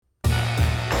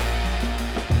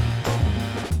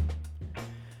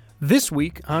This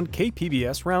week on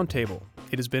KPBS Roundtable,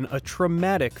 it has been a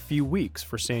traumatic few weeks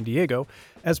for San Diego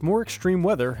as more extreme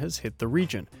weather has hit the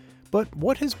region. But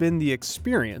what has been the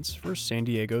experience for San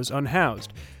Diego's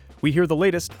unhoused? We hear the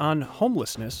latest on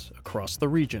homelessness across the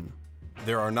region.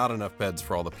 There are not enough beds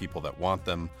for all the people that want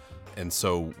them, and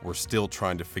so we're still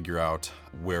trying to figure out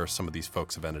where some of these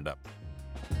folks have ended up.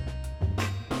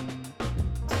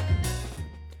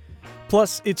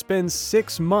 Plus, it's been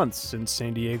 6 months since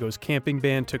San Diego's camping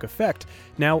ban took effect.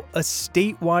 Now, a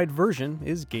statewide version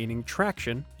is gaining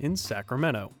traction in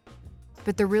Sacramento.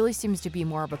 But there really seems to be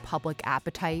more of a public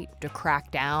appetite to crack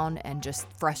down and just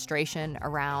frustration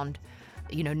around,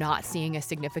 not seeing a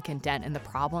significant dent in the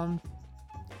problem.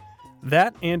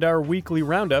 That and our weekly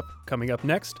roundup coming up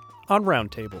next on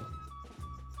Roundtable.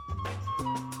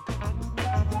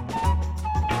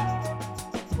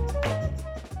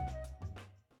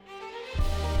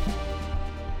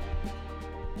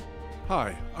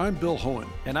 Hi, I'm Bill Hohen.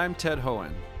 And I'm Ted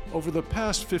Hohen. Over the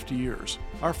past 50 years,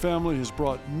 our family has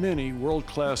brought many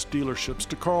world-class dealerships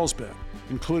to Carlsbad,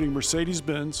 including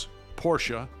Mercedes-Benz,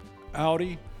 Porsche,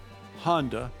 Audi,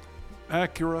 Honda,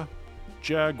 Acura,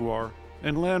 Jaguar,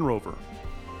 and Land Rover.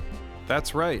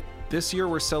 That's right. This year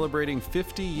we're celebrating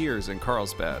 50 years in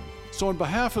Carlsbad. So on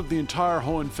behalf of the entire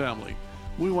Hohen family,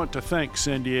 we want to thank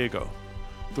San Diego.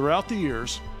 Throughout the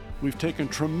years, we've taken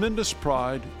tremendous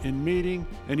pride in meeting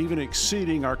and even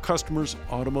exceeding our customers'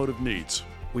 automotive needs.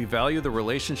 We value the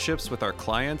relationships with our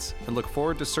clients and look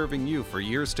forward to serving you for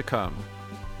years to come.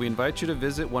 We invite you to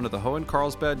visit one of the Hohen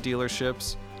Carlsbad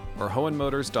dealerships or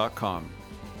hohenmotors.com.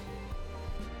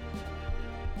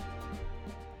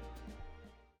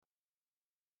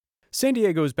 San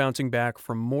Diego is bouncing back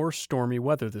from more stormy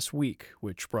weather this week,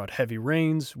 which brought heavy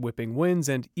rains, whipping winds,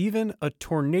 and even a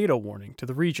tornado warning to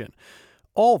the region.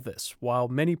 All this while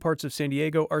many parts of San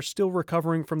Diego are still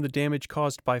recovering from the damage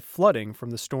caused by flooding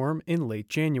from the storm in late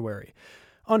January.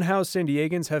 Unhoused San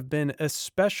Diegans have been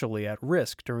especially at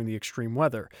risk during the extreme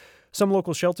weather. Some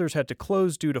local shelters had to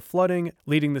close due to flooding,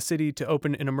 leading the city to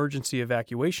open an emergency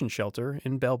evacuation shelter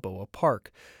in Balboa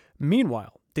Park.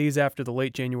 Meanwhile, days after the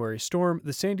late January storm,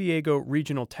 the San Diego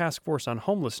Regional Task Force on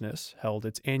Homelessness held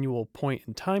its annual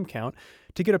point-in-time count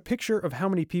to get a picture of how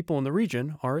many people in the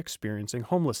region are experiencing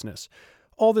homelessness.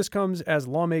 All this comes as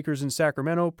lawmakers in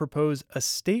Sacramento propose a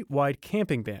statewide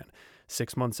camping ban,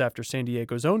 6 months after San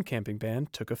Diego's own camping ban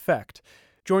took effect.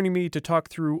 Joining me to talk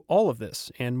through all of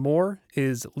this and more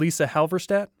is Lisa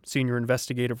Halverstadt, senior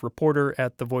investigative reporter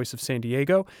at The Voice of San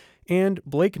Diego, and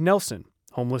Blake Nelson,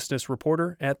 homelessness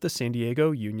reporter at the San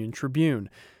Diego Union Tribune.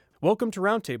 Welcome to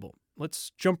Roundtable.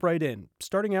 Let's jump right in.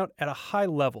 Starting out at a high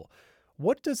level,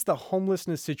 what does the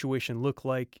homelessness situation look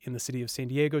like in the city of San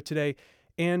Diego today?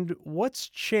 And what's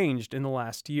changed in the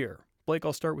last year? Blake,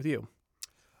 I'll start with you.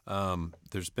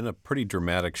 There's been a pretty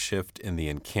dramatic shift in the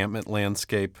encampment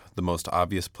landscape. The most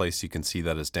obvious place you can see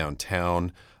that is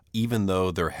downtown. Even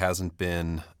though there hasn't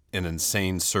been an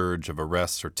insane surge of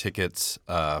arrests or tickets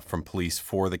from police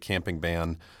for the camping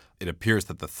ban, it appears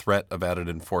that the threat of added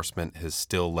enforcement has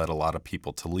still led a lot of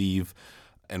people to leave.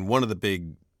 And one of the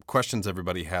big questions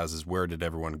everybody has is, where did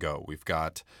everyone go? We've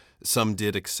got some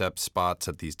did accept spots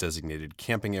at these designated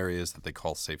camping areas that they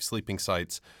call safe sleeping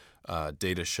sites.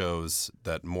 Data shows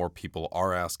that more people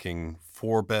are asking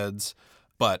for beds,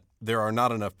 but there are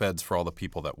not enough beds for all the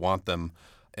people that want them.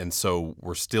 And so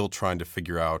we're still trying to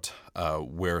figure out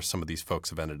where some of these folks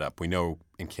have ended up. We know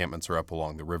encampments are up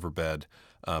along the riverbed,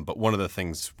 but one of the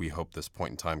things we hope this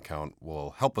point-in-time count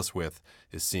will help us with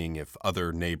is seeing if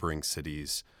other neighboring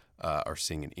cities are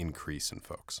seeing an increase in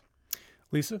folks.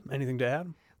 Lisa, anything to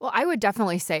add? Well, I would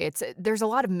definitely say there's a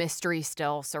lot of mystery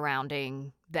still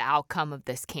surrounding the outcome of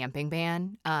this camping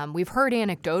ban. We've heard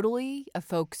anecdotally of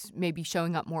folks maybe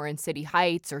showing up more in City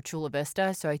Heights or Chula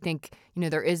Vista. So I think,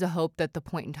 there is a hope that the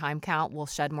point-in-time count will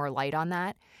shed more light on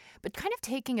that. But kind of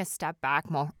taking a step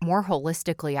back more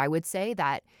holistically, I would say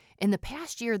that in the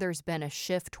past year, there's been a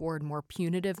shift toward more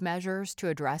punitive measures to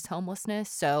address homelessness.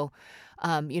 So,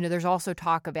 there's also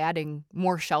talk of adding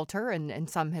more shelter, and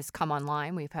some has come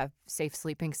online. We've had safe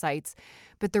sleeping sites.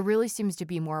 But there really seems to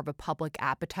be more of a public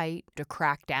appetite to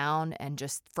crack down and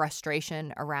just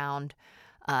frustration around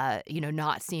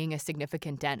not seeing a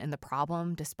significant dent in the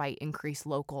problem despite increased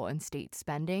local and state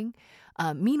spending.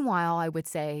 Meanwhile, I would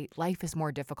say life is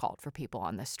more difficult for people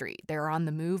on the street. They're on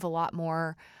the move a lot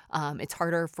more. It's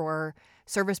harder for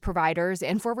service providers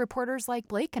and for reporters like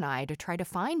Blake and I to try to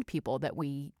find people that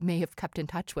we may have kept in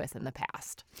touch with in the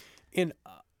past. And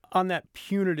on that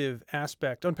punitive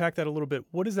aspect, unpack that a little bit.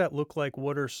 What does that look like?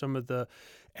 What are some of the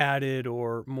added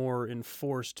or more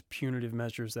enforced punitive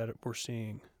measures that we're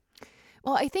seeing?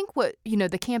 Well, I think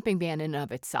the camping ban in and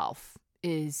of itself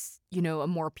is, a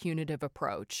more punitive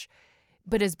approach.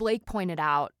 But as Blake pointed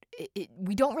out,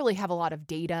 we don't really have a lot of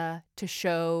data to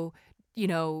show,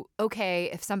 okay,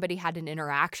 if somebody had an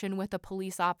interaction with a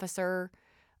police officer,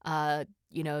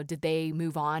 did they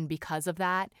move on because of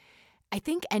that? I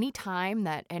think any time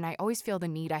that, and I always feel the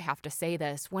need I have to say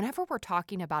this, whenever we're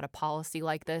talking about a policy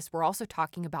like this, we're also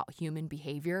talking about human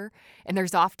behavior. And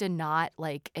there's often not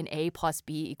like an A plus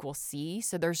B equals C.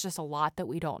 So there's just a lot that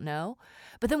we don't know.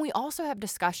 But then we also have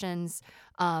discussions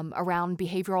around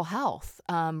behavioral health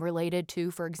related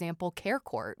to, for example, Care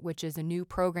Court, which is a new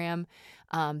program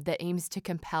that aims to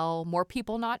compel more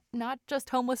people, not just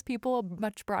homeless people, a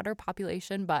much broader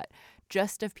population, but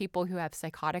just of people who have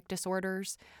psychotic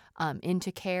disorders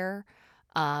into care.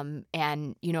 And,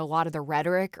 a lot of the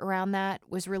rhetoric around that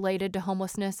was related to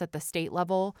homelessness at the state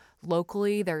level.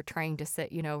 Locally, they're trying to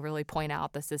really point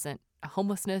out this isn't a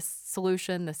homelessness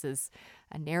solution. This is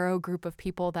a narrow group of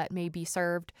people that may be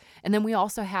served. And then we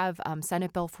also have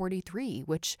Senate Bill 43,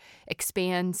 which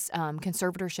expands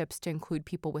conservatorships to include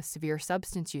people with severe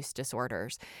substance use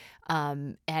disorders.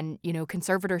 And,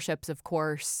 conservatorships, of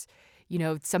course,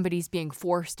 somebody's being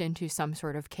forced into some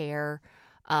sort of care.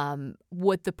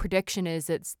 What the prediction is,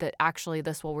 it's that actually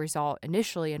this will result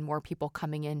initially in more people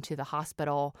coming into the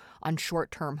hospital on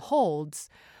short-term holds.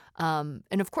 And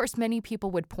of course, many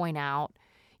people would point out,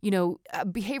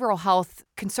 behavioral health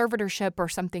conservatorship or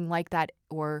something like that,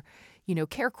 or,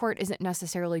 Care Court isn't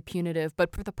necessarily punitive,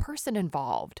 but for the person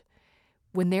involved,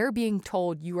 when they're being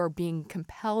told you are being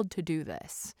compelled to do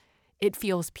this, it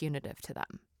feels punitive to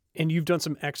them. And you've done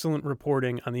some excellent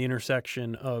reporting on the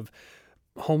intersection of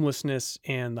homelessness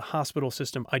and the hospital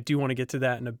system. I do want to get to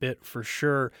that in a bit for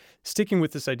sure. Sticking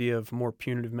with this idea of more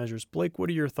punitive measures, Blake, what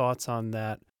are your thoughts on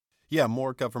that? Yeah,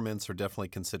 more governments are definitely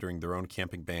considering their own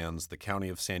camping bans. The county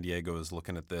of San Diego is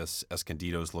looking at this.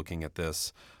 Escondido is looking at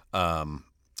this.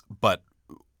 But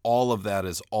all of that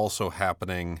is also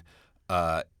happening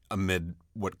amid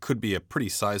what could be a pretty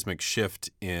seismic shift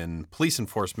in police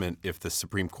enforcement if the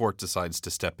Supreme Court decides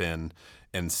to step in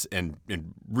and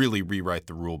really rewrite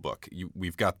the rule book.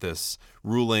 We've got this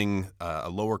ruling, a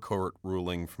lower court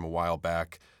ruling from a while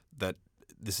back, that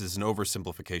this is an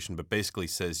oversimplification, but basically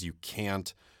says you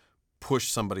can't push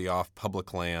somebody off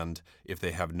public land if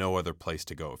they have no other place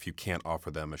to go, if you can't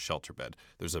offer them a shelter bed.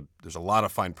 There's a lot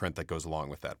of fine print that goes along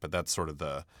with that, but that's sort of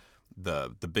the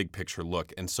big picture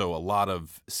look. And so a lot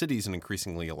of cities and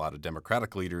increasingly a lot of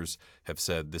Democratic leaders have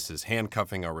said this is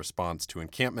handcuffing our response to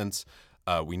encampments.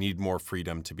 We need more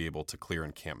freedom to be able to clear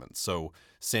encampments. So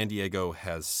San Diego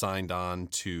has signed on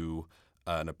to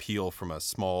an appeal from a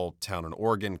small town in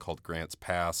Oregon called Grants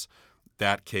Pass.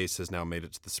 That case has now made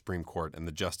it to the Supreme Court, and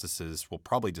the justices will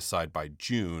probably decide by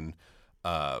June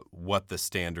what the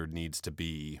standard needs to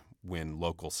be when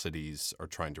local cities are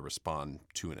trying to respond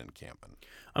to an encampment.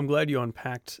 I'm glad you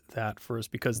unpacked that for us,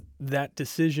 because that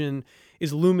decision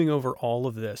is looming over all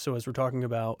of this. So as we're talking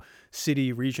about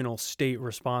city, regional, state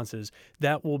responses,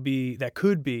 that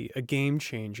could be a game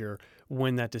changer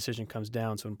when that decision comes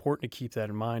down. So important to keep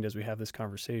that in mind as we have this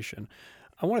conversation.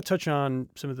 I want to touch on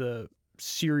some of the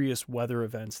serious weather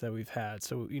events that we've had.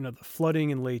 So, the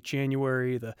flooding in late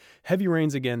January, the heavy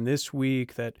rains again this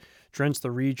week that drenched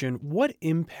the region. What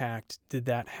impact did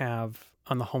that have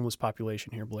on the homeless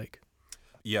population here, Blake?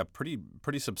 Yeah, pretty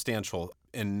substantial.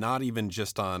 And not even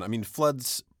just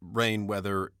floods, rain,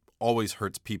 weather always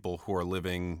hurts people who are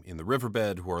living in the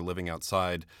riverbed, who are living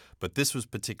outside. But this was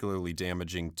particularly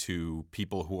damaging to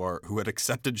people who had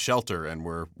accepted shelter and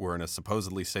were in a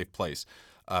supposedly safe place.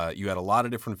 You had a lot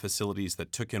of different facilities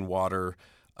that took in water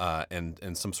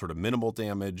and some sort of minimal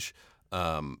damage.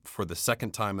 For the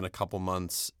second time in a couple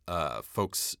months,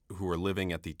 folks who were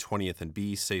living at the 20th and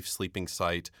B safe sleeping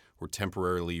site were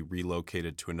temporarily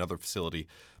relocated to another facility.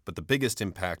 But the biggest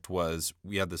impact was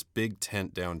we had this big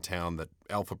tent downtown that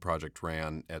Alpha Project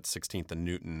ran at 16th and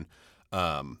Newton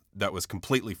that was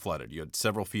completely flooded. You had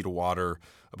several feet of water.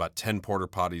 About 10 porta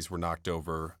potties were knocked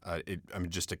over.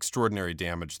 Just extraordinary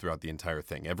damage throughout the entire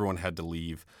thing. Everyone had to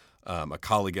leave. A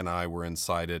colleague and I were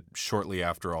inside it shortly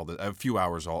after a few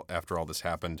hours after all this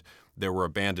happened. There were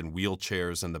abandoned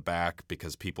wheelchairs in the back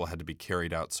because people had to be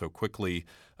carried out so quickly.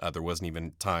 There wasn't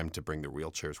even time to bring their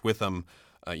wheelchairs with them.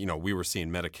 We were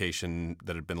seeing medication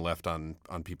that had been left on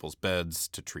people's beds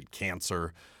to treat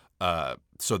cancer.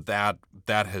 So that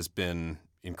has been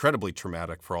incredibly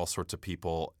traumatic for all sorts of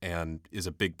people and is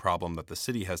a big problem that the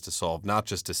city has to solve, not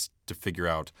just to figure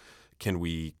out can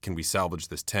we salvage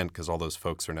this tent because all those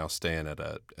folks are now staying at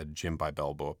a gym by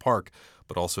Balboa Park,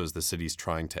 but also as the city's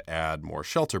trying to add more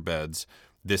shelter beds,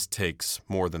 this takes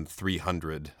more than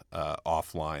 300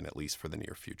 offline, at least for the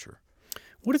near future.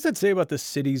 What does that say about the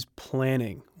city's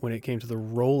planning when it came to the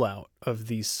rollout of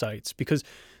these sites? Because,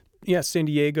 yeah, San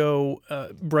Diego,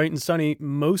 bright and sunny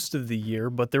most of the year,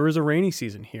 but there is a rainy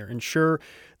season here. And sure,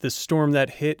 the storm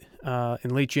that hit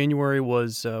in late January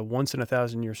was a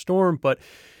once-in-a-thousand-year storm, but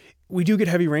we do get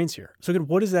heavy rains here. So again,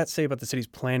 what does that say about the city's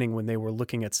planning when they were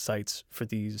looking at sites for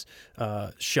these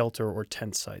shelter or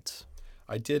tent sites?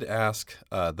 I did ask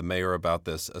the mayor about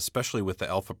this, especially with the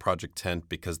Alpha Project tent,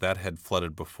 because that had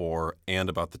flooded before, and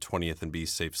about the 20th and B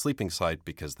Safe Sleeping site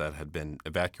because that had been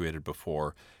evacuated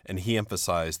before. And he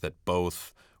emphasized that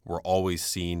both were always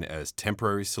seen as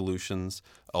temporary solutions,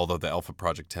 although the Alpha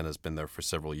Project tent has been there for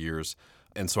several years.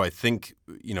 And so I think,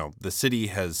 the city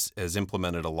has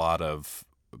implemented a lot of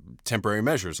temporary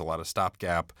measures, a lot of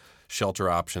stopgap shelter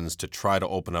options to try to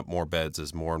open up more beds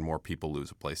as more and more people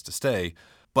lose a place to stay.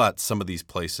 But some of these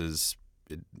places,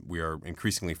 we are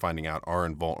increasingly finding out, are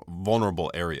in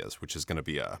vulnerable areas, which is going to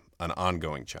be an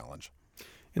ongoing challenge.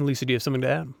 And Lisa, do you have something to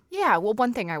add? Yeah, well,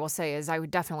 one thing I will say is I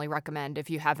would definitely recommend, if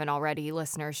you haven't already,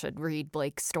 listeners should read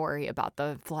Blake's story about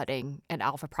the flooding at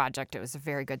Alpha Project. It was a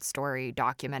very good story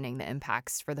documenting the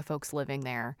impacts for the folks living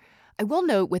there. I will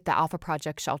note with the Alpha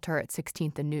Project shelter at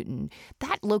 16th and Newton,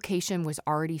 that location was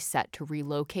already set to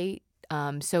relocate.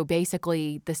 So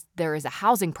basically, there is a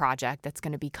housing project that's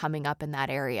going to be coming up in that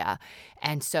area.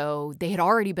 And so they had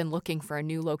already been looking for a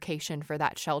new location for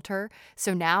that shelter.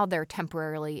 So now they're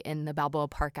temporarily in the Balboa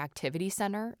Park Activity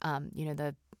Center,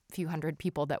 the few hundred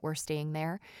people that were staying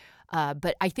there.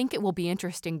 But I think it will be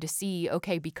interesting to see,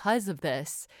 okay, because of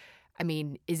this,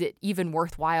 is it even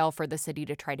worthwhile for the city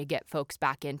to try to get folks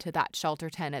back into that shelter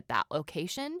tent at that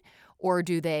location? Or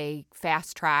do they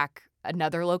fast track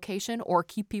another location or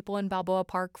keep people in Balboa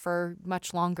Park for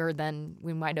much longer than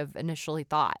we might have initially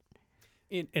thought?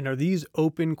 And are these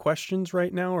open questions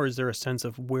right now, or is there a sense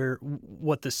of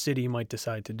what the city might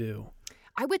decide to do?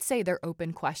 I would say they're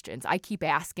open questions. I keep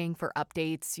asking for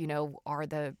updates. Are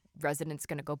the residents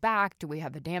going to go back? Do we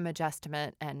have a damage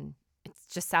estimate? And it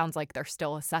just sounds like they're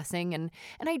still assessing. And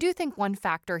I do think one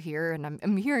factor here, and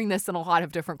I'm hearing this in a lot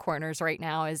of different corners right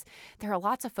now, is there are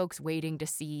lots of folks waiting to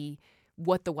see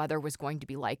what the weather was going to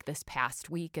be like this past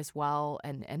week as well,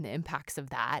 and the impacts of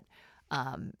that.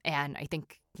 And I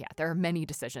think, there are many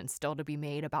decisions still to be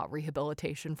made about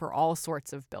rehabilitation for all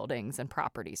sorts of buildings and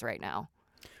properties right now.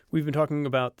 We've been talking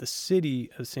about the city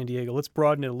of San Diego. Let's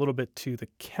broaden it a little bit to the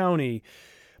county.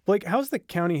 Blake, how's the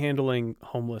county handling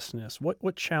homelessness?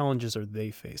 What challenges are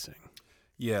they facing?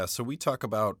 Yeah, so we talk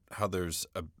about how there's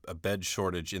a bed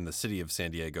shortage in the city of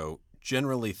San Diego.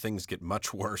 Generally, things get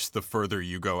much worse the further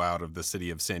you go out of the city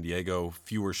of San Diego.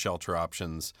 Fewer shelter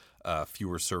options,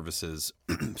 fewer services.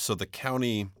 So the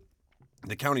county's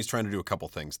trying to do a couple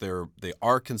things. They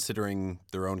are considering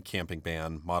their own camping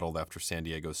ban modeled after San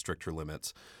Diego's stricter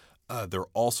limits. They're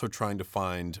also trying to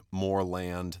find more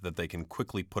land that they can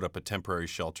quickly put up a temporary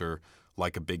shelter,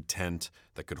 like a big tent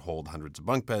that could hold hundreds of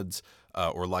bunk beds,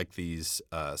 or like these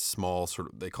small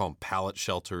they call them pallet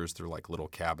shelters. They're like little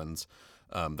cabins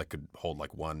that could hold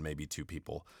like one, maybe two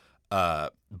people.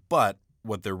 But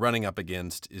what they're running up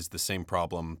against is the same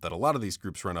problem that a lot of these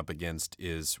groups run up against,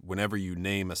 is whenever you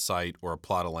name a site or a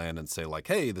plot of land and say like,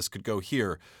 hey, this could go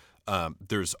here,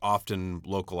 there's often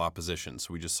local opposition.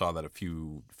 So we just saw that a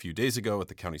few days ago at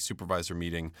the county supervisor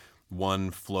meeting.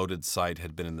 One floated site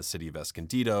had been in the city of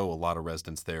Escondido. A lot of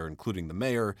residents there, including the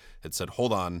mayor, had said,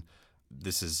 hold on,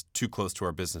 this is too close to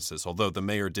our businesses. Although the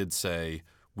mayor did say,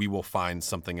 we will find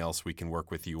something else we can work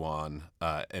with you on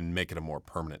and make it a more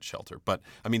permanent shelter. But,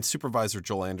 Supervisor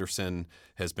Joel Anderson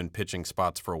has been pitching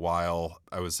spots for a while.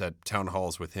 I was at town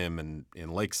halls with him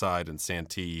in Lakeside and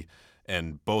Santee,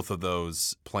 and both of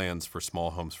those plans for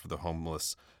small homes for the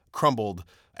homeless crumbled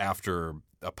after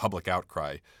a public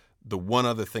outcry. The one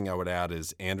other thing I would add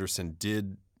is Anderson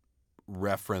did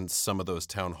reference some of those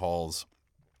town halls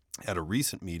at a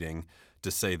recent meeting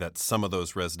to say that some of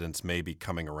those residents may be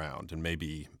coming around and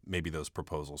maybe those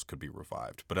proposals could be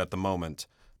revived. But at the moment,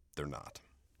 they're not.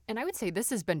 And I would say this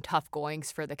has been tough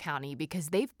goings for the county because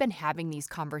they've been having these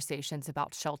conversations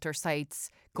about shelter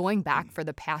sites going back for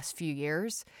the past few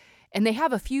years. And they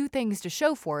have a few things to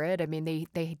show for it.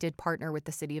 They did partner with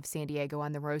the city of San Diego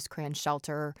on the Rosecrans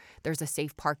shelter. There's a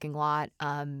safe parking lot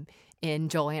in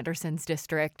Joel Anderson's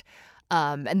district.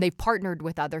 And they've partnered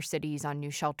with other cities on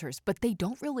new shelters, but they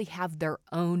don't really have their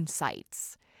own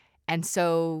sites. And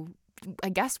so I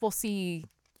guess we'll see,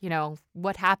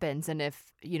 what happens. And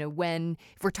if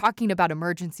we're talking about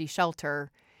emergency shelter,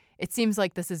 it seems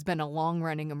like this has been a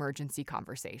long-running emergency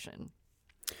conversation.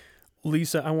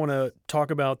 Lisa, I want to talk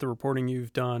about the reporting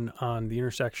you've done on the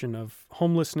intersection of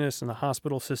homelessness and the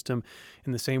hospital system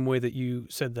in the same way that you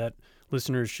said that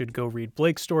listeners should go read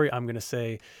Blake's story. I'm going to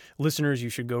say, listeners, you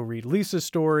should go read Lisa's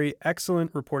story.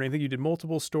 Excellent reporting. I think you did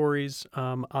multiple stories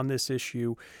on this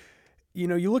issue. You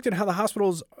know, you looked at how the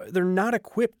hospitals, they're not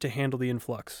equipped to handle the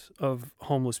influx of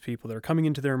homeless people that are coming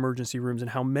into their emergency rooms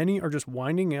and how many are just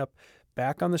winding up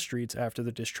back on the streets after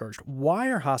they're discharged. Why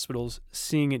are hospitals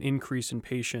seeing an increase in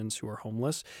patients who are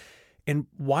homeless, and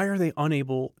why are they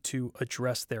unable to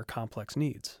address their complex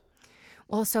needs?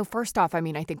 Well, so first off, I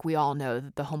think we all know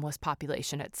that the homeless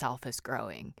population itself is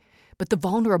growing, but the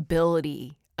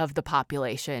vulnerability of the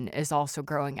population is also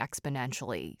growing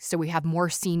exponentially. So we have more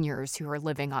seniors who are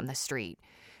living on the street.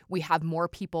 We have more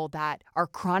people that are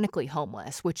chronically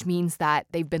homeless, which means that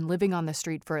they've been living on the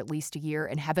street for at least a year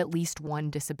and have at least one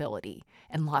disability.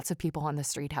 And lots of people on the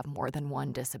street have more than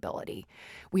one disability.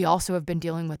 We also have been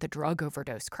dealing with a drug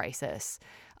overdose crisis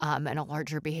and a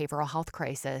larger behavioral health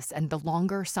crisis. And the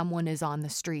longer someone is on the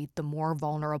street, the more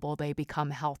vulnerable they become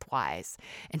health-wise.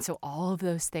 And so all of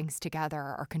those things together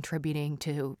are contributing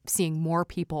to seeing more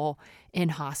people in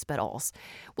hospitals.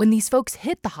 When these folks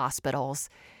hit the hospitals,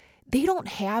 they don't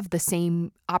have the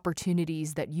same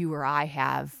opportunities that you or I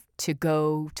have to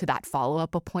go to that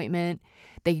follow-up appointment.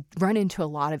 They run into a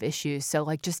lot of issues.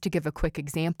 So, just to give a quick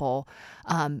example,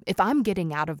 if I'm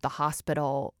getting out of the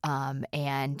hospital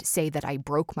and say that I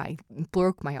broke my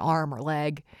arm or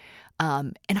leg,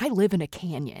 and I live in a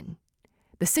canyon,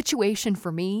 the situation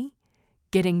for me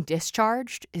getting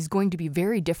discharged is going to be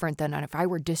very different than if I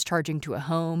were discharging to a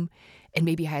home and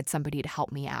maybe I had somebody to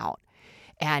help me out.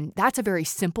 And that's a very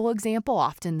simple example.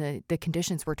 Often the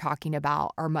conditions we're talking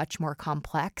about are much more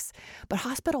complex, but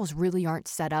hospitals really aren't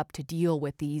set up to deal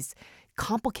with these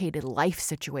complicated life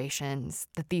situations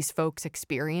that these folks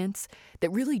experience that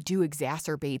really do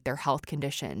exacerbate their health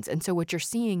conditions. And so what you're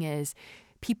seeing is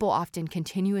people often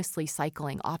continuously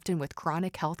cycling, often with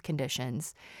chronic health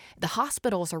conditions. The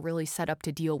hospitals are really set up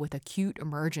to deal with acute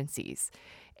emergencies.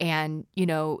 And,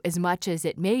 as much as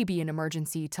it may be an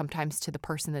emergency sometimes to the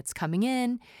person that's coming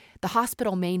in, the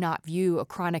hospital may not view a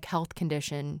chronic health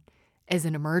condition as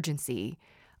an emergency.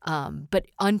 But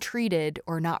untreated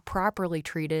or not properly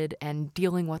treated and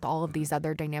dealing with all of these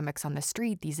other dynamics on the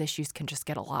street, these issues can just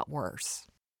get a lot worse.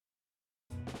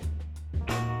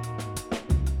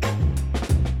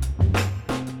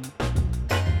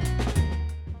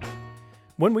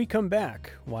 When we come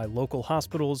back, why local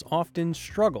hospitals often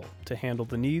struggle to handle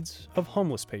the needs of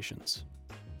homeless patients.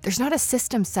 There's not a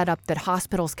system set up that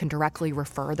hospitals can directly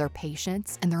refer their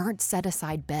patients, and there aren't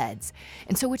set-aside beds.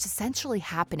 And so what's essentially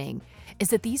happening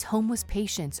is that these homeless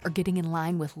patients are getting in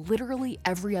line with literally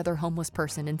every other homeless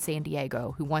person in San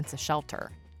Diego who wants a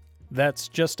shelter. That's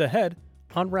just ahead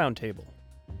on Roundtable.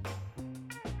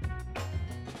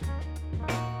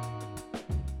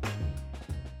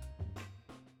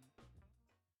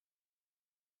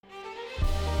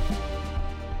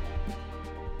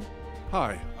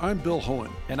 Hi, I'm Bill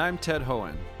Hohen. And I'm Ted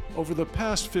Hohen. Over the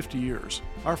past 50 years,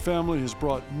 our family has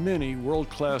brought many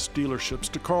world-class dealerships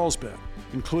to Carlsbad,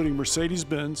 including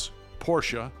Mercedes-Benz,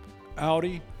 Porsche,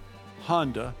 Audi,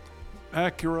 Honda,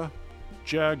 Acura,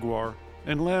 Jaguar,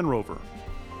 and Land Rover.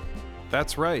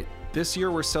 That's right. This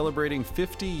year we're celebrating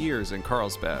 50 years in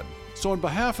Carlsbad. So on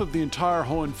behalf of the entire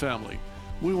Hohen family,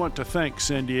 we want to thank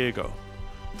San Diego.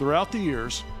 Throughout the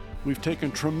years, we've taken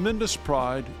tremendous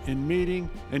pride in meeting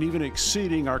and even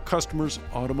exceeding our customers'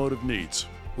 automotive needs.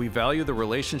 We value the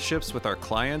relationships with our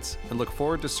clients and look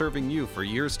forward to serving you for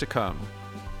years to come.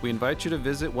 We invite you to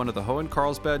visit one of the Hohen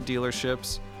Carlsbad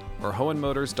dealerships or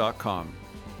hohenmotors.com.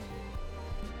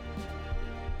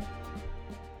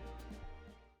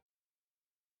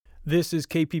 This is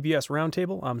KPBS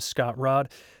Roundtable. I'm Scott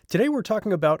Rodd. Today we're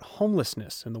talking about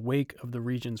homelessness in the wake of the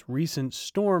region's recent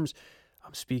storms.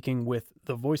 I'm speaking with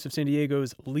the Voice of San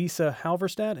Diego's Lisa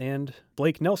Halverstad and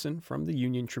Blake Nelson from the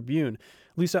Union Tribune.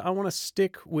 Lisa, I want to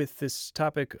stick with this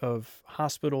topic of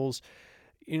hospitals.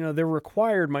 They're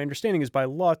required, my understanding is by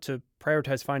law, to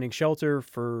prioritize finding shelter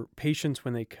for patients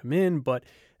when they come in, but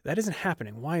that isn't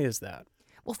happening. Why is that?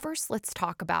 Well, first, let's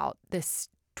talk about this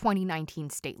 2019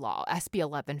 state law, SB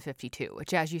 1152,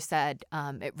 which, as you said,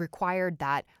 it required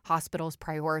that hospitals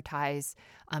prioritize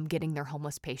getting their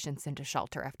homeless patients into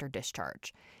shelter after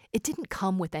discharge. It didn't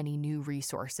come with any new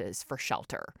resources for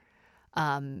shelter.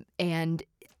 And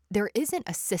there isn't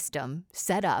a system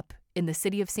set up in the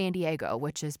city of San Diego,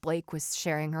 which, as Blake was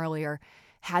sharing earlier,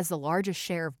 has the largest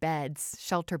share of beds,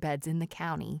 shelter beds in the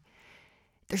county,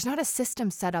 there's not a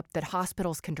system set up that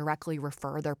hospitals can directly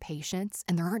refer their patients,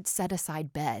 and there aren't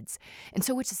set-aside beds. And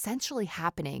so what's essentially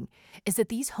happening is that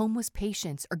these homeless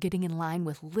patients are getting in line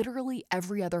with literally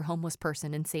every other homeless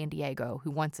person in San Diego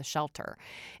who wants a shelter.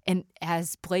 And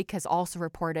as Blake has also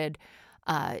reported,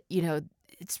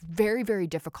 it's very, very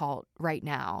difficult right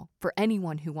now for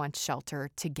anyone who wants shelter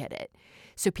to get it.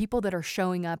 So people that are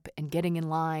showing up and getting in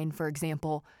line, for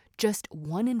example, just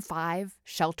 1 in 5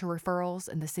 shelter referrals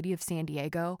in the city of San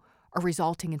Diego are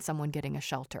resulting in someone getting a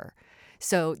shelter.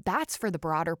 So that's for the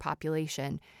broader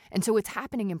population. And so what's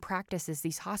happening in practice is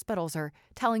these hospitals are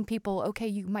telling people, okay,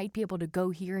 you might be able to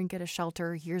go here and get a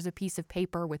shelter. Here's a piece of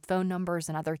paper with phone numbers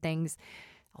and other things.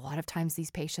 A lot of times these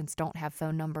patients don't have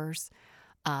phone numbers.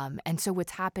 And so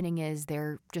what's happening is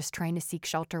they're just trying to seek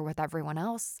shelter with everyone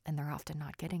else, and they're often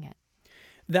not getting it.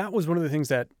 That was one of the things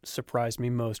that surprised me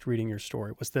most reading your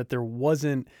story, was that there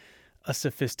wasn't a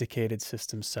sophisticated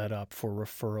system set up for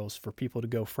referrals for people to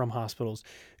go from hospitals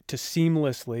to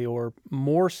seamlessly or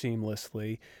more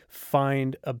seamlessly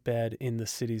find a bed in the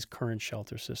city's current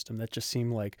shelter system. That just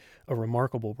seemed like a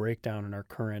remarkable breakdown in our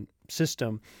current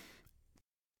system.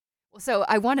 Well, so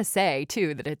I want to say,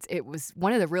 too, that it was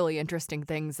one of the really interesting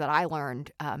things that I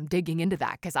learned digging into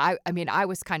that. Because, I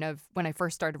was kind of, when I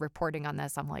first started reporting on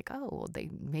this, I'm like, oh,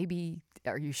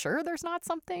 are you sure there's not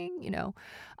something,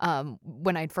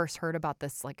 when I'd first heard about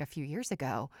this like a few years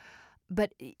ago.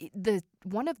 But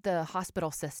one of the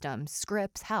hospital systems,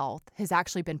 Scripps Health, has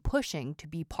actually been pushing to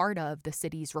be part of the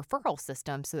city's referral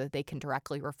system so that they can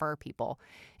directly refer people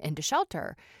into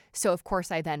shelter. So, of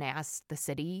course, I then asked the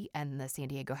city and the San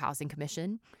Diego Housing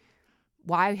Commission,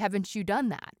 why haven't you done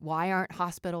that? Why aren't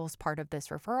hospitals part of this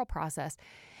referral process?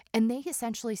 And they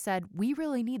essentially said, we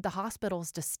really need the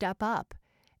hospitals to step up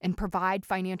and provide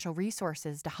financial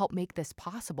resources to help make this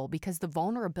possible, because the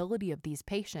vulnerability of these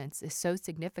patients is so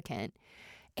significant.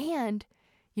 And,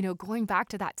 going back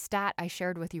to that stat I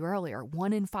shared with you earlier,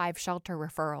 1 in 5 shelter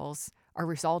referrals are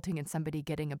resulting in somebody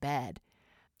getting a bed.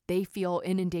 They feel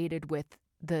inundated with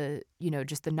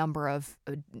just the number of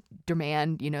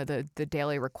demand, the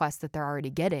daily requests that they're already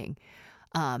getting.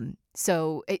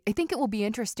 So I think it will be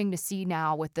interesting to see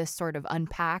now with this sort of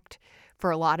unpacked for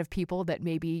a lot of people that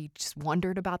maybe just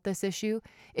wondered about this issue,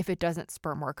 if it doesn't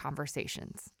spur more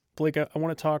conversations. Blake, I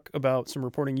want to talk about some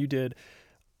reporting you did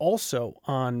also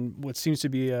on what seems to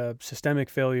be a systemic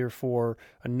failure for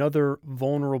another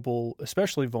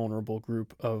especially vulnerable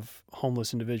group of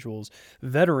homeless individuals,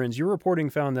 veterans. Your reporting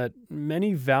found that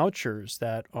many vouchers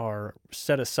that are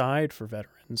set aside for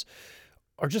veterans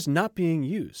are just not being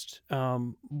used.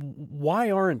 Why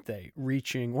aren't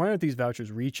these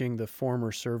vouchers reaching the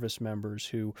former service members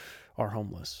who are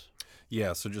homeless?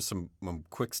 Yeah, so just some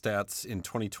quick stats. In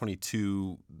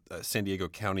 2022, San Diego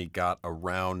County got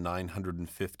around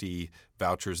 950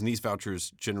 vouchers, and these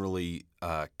vouchers generally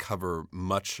cover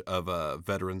much of a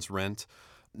veteran's rent.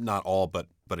 Not all, but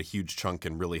a huge chunk,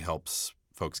 and really helps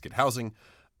folks get housing.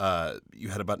 You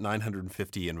had about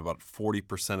 950, and about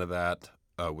 40% of that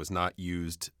was not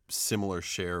used. Similar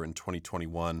share in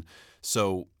 2021.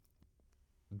 So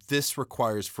this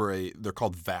requires they're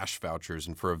called VASH vouchers.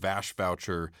 And for a VASH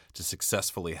voucher to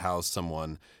successfully house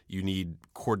someone, you need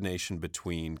coordination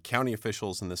between county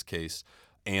officials in this case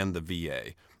and the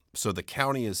VA. So the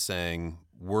county is saying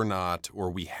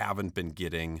we haven't been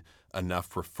getting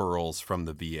enough referrals from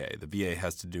the VA. The VA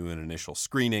has to do an initial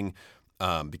screening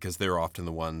because they're often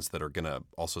the ones that are going to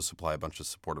also supply a bunch of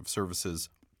supportive services.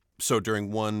 So during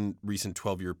one recent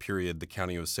 12-year period, the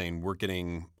county was saying we're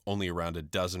getting only around a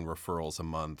dozen referrals a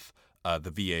month. The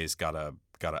VA's got to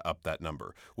up that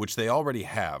number, which they already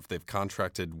have. They've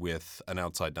contracted with an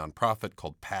outside nonprofit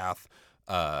called PATH,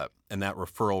 and that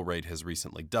referral rate has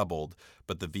recently doubled.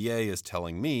 But the VA is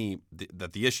telling me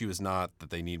that the issue is not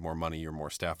that they need more money or more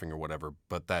staffing or whatever,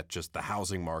 but that just the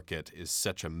housing market is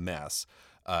such a mess,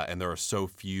 and there are so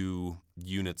few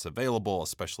units available,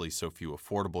 especially so few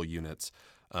affordable units,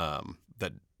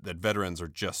 that veterans are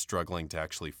just struggling to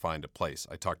actually find a place.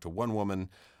 I talked to one woman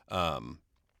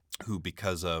who,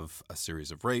 because of a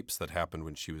series of rapes that happened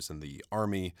when she was in the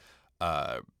Army,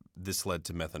 this led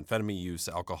to methamphetamine use,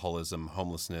 alcoholism,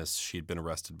 homelessness. She'd been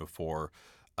arrested before.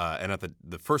 And at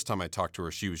the first time I talked to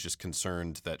her, she was just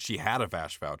concerned that she had a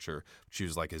VASH voucher. She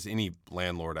was like, is any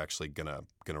landlord actually gonna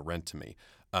rent to me?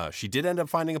 She did end up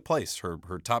finding a place.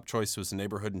 Her top choice was a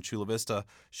neighborhood in Chula Vista.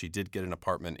 She did get an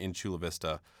apartment in Chula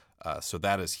Vista. So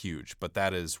that is huge. But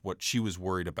that is what she was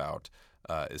worried about,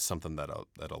 is something that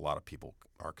a lot of people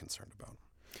are concerned about.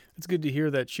 It's good to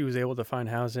hear that she was able to find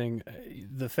housing.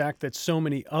 The fact that so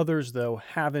many others, though,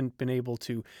 haven't been able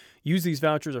to use these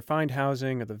vouchers or find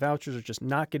housing, or the vouchers are just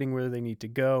not getting where they need to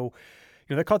go.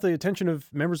 That caught the attention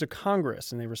of members of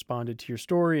Congress, and they responded to your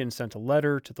story and sent a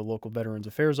letter to the local Veterans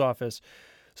Affairs office.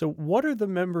 So what are the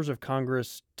members of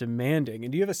Congress demanding?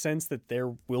 And do you have a sense that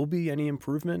there will be any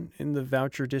improvement in the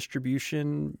voucher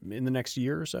distribution in the next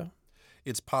year or so?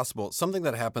 It's possible. Something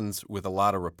that happens with a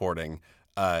lot of reporting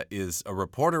is a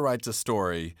reporter writes a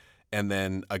story and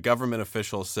then a government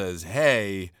official says,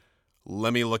 hey,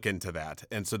 let me look into that.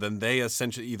 And so then they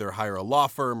essentially either hire a law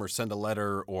firm or send a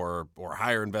letter or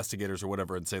hire investigators or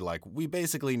whatever and say, like, we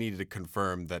basically needed to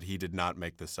confirm that he did not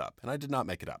make this up. And I did not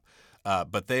make it up.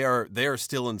 But they are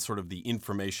still in sort of the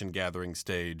information gathering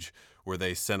stage where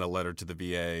they sent a letter to the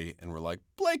VA and were like,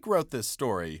 Blake wrote this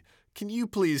story. Can you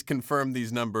please confirm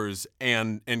these numbers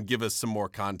and give us some more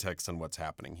context on what's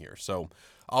happening here? So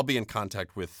I'll be in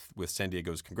contact with San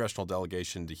Diego's congressional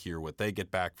delegation to hear what they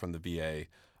get back from the VA.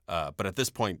 But at this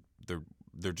point,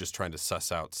 they're just trying to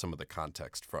suss out some of the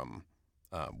context from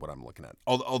what I'm looking at.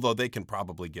 Although they can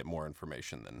probably get more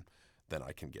information than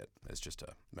I can get as just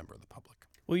a member of the public.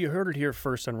 Well, you heard it here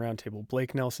first on Roundtable.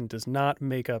 Blake Nelson does not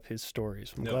make up his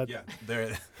stories.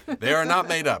 They are not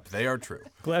made up. They are true.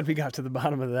 Glad we got to the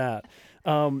bottom of that.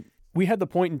 We had the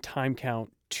point in time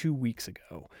count 2 weeks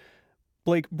ago.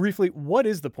 Blake, briefly, what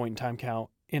is the point in time count?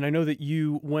 And I know that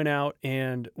you went out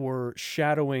and were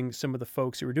shadowing some of the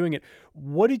folks who were doing it.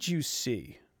 What did you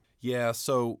see? Yeah,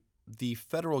 so the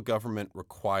federal government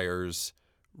requires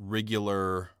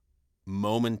regular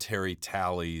momentary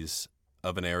tallies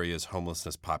of an area's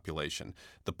homelessness population.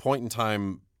 The point in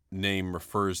time name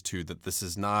refers to that this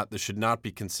should not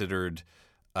be considered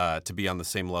to be on the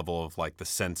same level of like the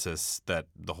census that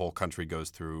the whole country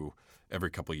goes through every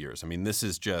couple of years. I mean, this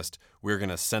is just, we're going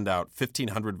to send out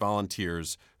 1,500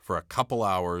 volunteers for a couple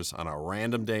hours on a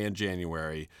random day in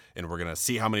January, and we're going to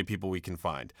see how many people we can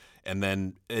find. And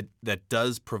then that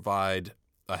does provide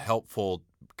a helpful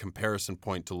comparison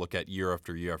point to look at year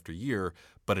after year after year,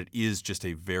 but it is just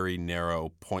a very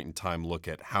narrow point in time look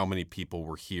at how many people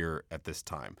were here at this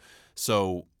time.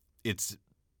 So it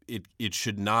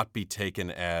should not be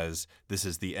taken as this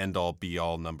is the end-all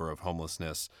be-all number of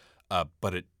homelessness,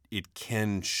 but it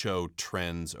can show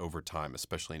trends over time,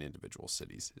 especially in individual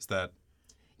cities. Is that?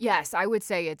 Yes, I would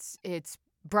say it's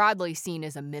broadly seen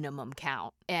as a minimum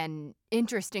count. And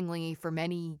interestingly, for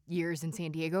many years in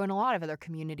San Diego and a lot of other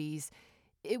communities,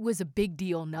 it was a big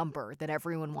deal number that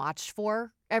everyone watched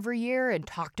for every year and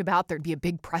talked about. There'd be a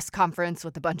big press conference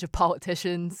with a bunch of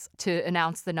politicians to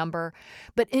announce the number.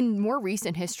 But in more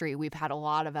recent history, we've had a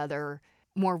lot of other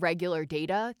more regular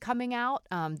data coming out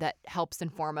that helps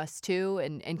inform us too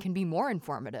and can be more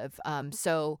informative.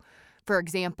 So, for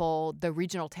example, the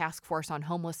Regional Task Force on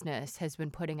Homelessness has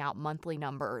been putting out monthly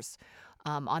numbers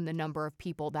on the number of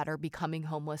people that are becoming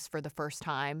homeless for the first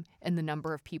time and the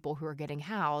number of people who are getting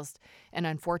housed. And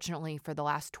unfortunately, for the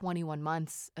last 21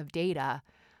 months of data,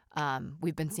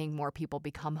 we've been seeing more people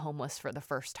become homeless for the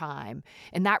first time.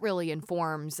 And that really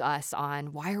informs us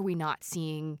on why are we not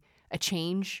seeing a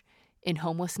change in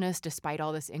homelessness despite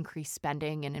all this increased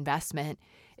spending and investment.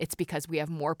 It's because we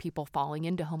have more people falling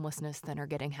into homelessness than are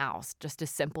getting housed. Just as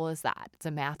simple as that. It's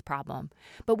a math problem.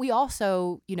 But we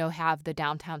also, have the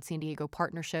Downtown San Diego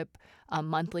Partnership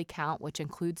monthly count, which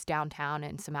includes downtown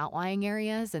and some outlying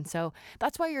areas. And so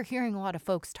that's why you're hearing a lot of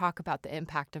folks talk about the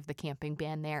impact of the camping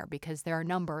ban there, because there are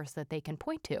numbers that they can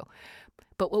point to.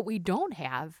 But what we don't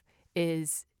have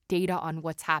is data on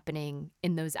what's happening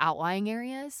in those outlying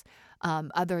areas,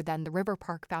 other than the River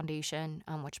Park Foundation,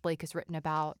 which Blake has written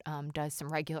about, does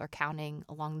some regular counting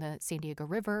along the San Diego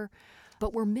River.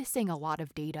 But we're missing a lot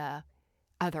of data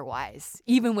otherwise,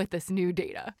 even with this new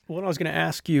data. Well, I was going to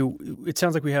ask you, it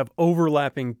sounds like we have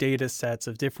overlapping data sets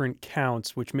of different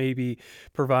counts, which maybe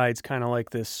provides kind of like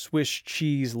this Swiss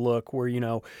cheese look where,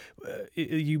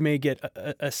 you may get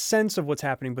a sense of what's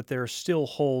happening, but there are still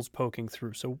holes poking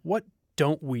through. So what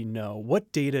don't we know?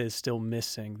 What data is still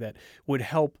missing that would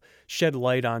help shed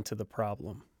light onto the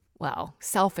problem? Well,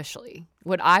 selfishly,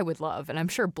 what I would love, and I'm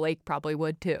sure Blake probably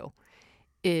would too,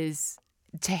 is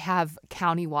to have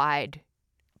countywide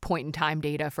point-in-time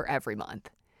data for every month,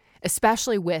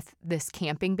 especially with this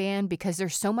camping ban, because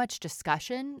there's so much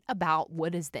discussion about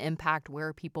what is the impact, where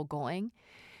are people going,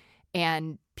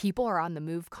 and people are on the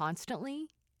move constantly.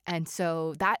 And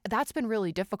so that's been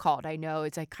really difficult. I know,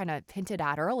 as I kind of hinted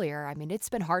at earlier, I mean, it's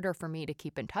been harder for me to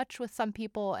keep in touch with some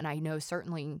people. And I know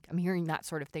certainly I'm hearing that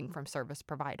sort of thing from service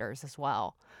providers as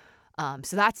well.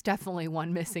 So that's definitely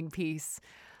one missing piece.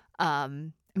 I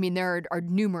mean, there are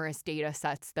numerous data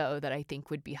sets, though, that I think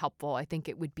would be helpful. I think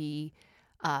it would be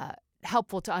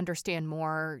helpful to understand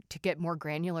more, to get more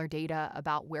granular data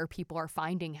about where people are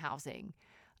finding housing.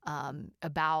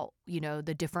 about,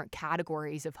 the different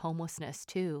categories of homelessness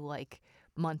too, like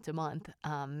month to month.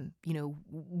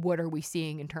 What are we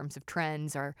seeing in terms of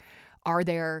trends? Or are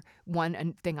there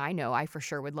one thing I know I for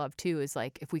sure would love too is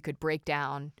like if we could break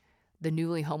down the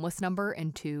newly homeless number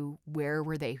into where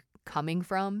were they coming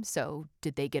from? So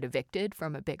did they get evicted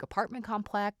from a big apartment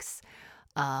complex?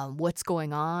 What's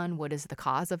going on? What is the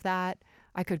cause of that?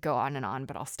 I could go on and on,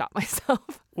 but I'll stop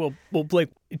myself. Well, Blake,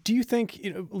 do you think,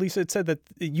 Lisa had said that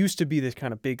it used to be this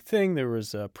kind of big thing. There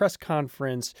was a press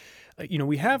conference.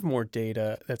 We have more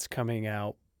data that's coming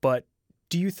out, but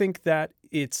do you think that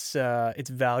its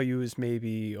value is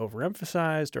maybe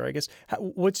overemphasized, or I guess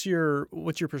what's your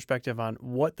perspective on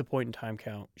what the point in time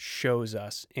count shows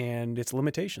us and its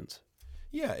limitations?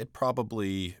 Yeah, it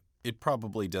probably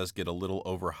does get a little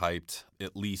overhyped,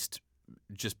 at least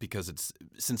just because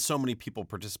since so many people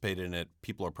participated in it,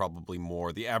 people are probably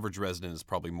the average resident is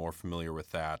probably more familiar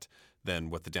with that than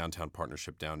what the Downtown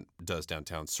Partnership does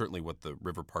downtown, certainly what the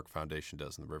River Park Foundation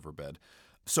does in the riverbed.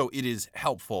 So it is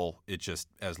helpful. It just,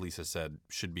 as Lisa said,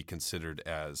 should be considered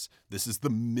as this is the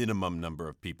minimum number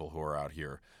of people who are out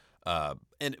here.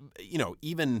 And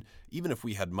even if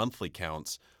we had monthly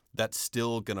counts, that's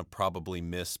still going to probably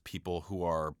miss people who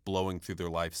are blowing through their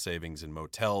life savings in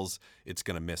motels. It's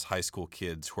going to miss high school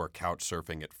kids who are couch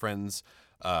surfing at friends.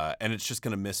 And it's just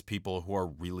going to miss people who are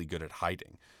really good at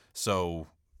hiding. So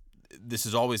this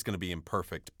is always going to be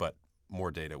imperfect, but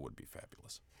more data would be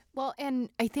fabulous. Well, and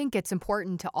I think it's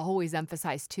important to always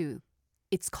emphasize, too,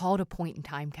 it's called a point in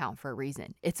time count for a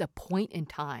reason. It's a point in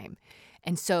time.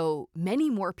 And so many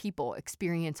more people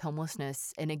experience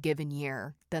homelessness in a given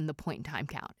year than the point in time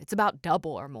count. It's about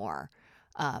double or more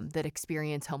that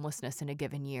experience homelessness in a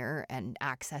given year and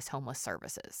access homeless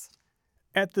services.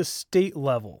 At the state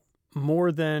level,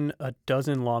 more than a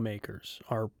dozen lawmakers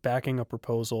are backing a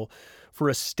proposal for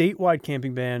a statewide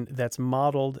camping ban that's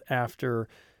modeled after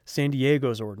San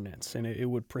Diego's ordinance, and it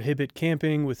would prohibit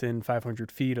camping within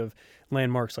 500 feet of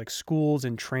landmarks like schools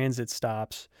and transit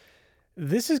stops.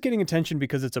 This is getting attention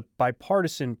because it's a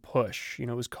bipartisan push. It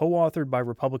was co-authored by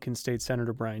Republican State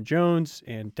Senator Brian Jones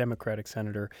and Democratic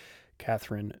Senator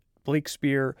Catherine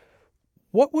Blakespear.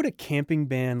 What would a camping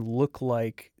ban look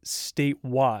like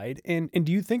statewide? And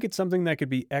do you think it's something that could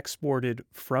be exported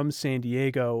from San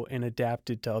Diego and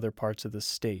adapted to other parts of the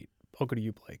state? I'll go to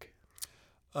you, Blake.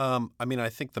 I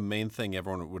think the main thing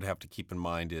everyone would have to keep in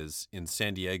mind is in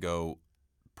San Diego,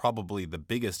 probably the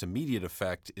biggest immediate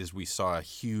effect is we saw a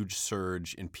huge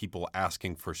surge in people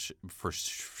asking for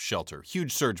shelter.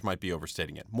 Huge surge might be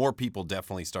overstating it. More people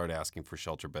definitely started asking for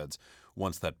shelter beds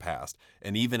once that passed.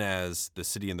 And even as the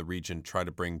city and the region try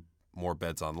to bring more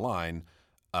beds online,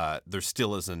 there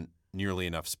still isn't nearly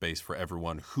enough space for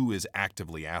everyone who is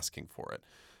actively asking for it.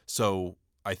 So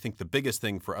I think the biggest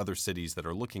thing for other cities that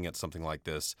are looking at something like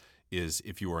this is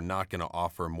if you are not going to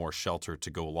offer more shelter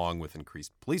to go along with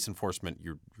increased police enforcement,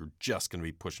 you're just going to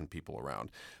be pushing people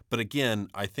around. But again,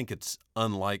 I think it's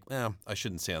I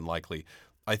shouldn't say unlikely.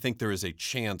 I think there is a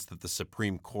chance that the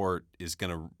Supreme Court is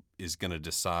going to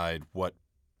decide what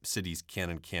cities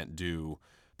can and can't do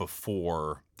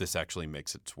before this actually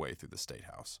makes its way through the State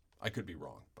House. I could be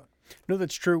wrong, but no,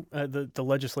 that's true. The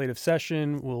legislative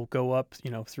session will go up,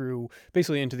 through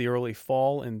basically into the early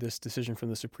fall, and this decision from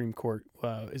the Supreme Court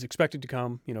is expected to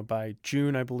come, by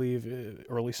June, I believe,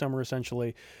 early summer,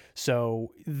 essentially.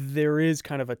 So there is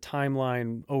kind of a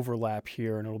timeline overlap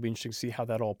here, and it'll be interesting to see how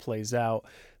that all plays out.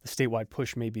 The statewide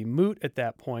push may be moot at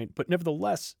that point, but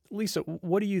nevertheless, Lisa,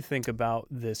 what do you think about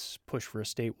this push for a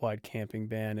statewide camping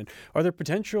ban? And are there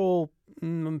potential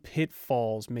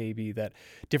pitfalls maybe that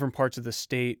different parts of the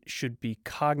state should be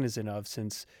cognizant of,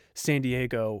 since San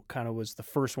Diego kind of was the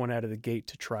first one out of the gate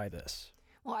to try this?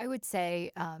 Well, I would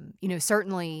say,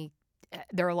 certainly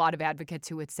there are a lot of advocates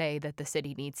who would say that the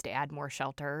city needs to add more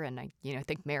shelter, and I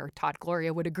think Mayor Todd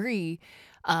Gloria would agree.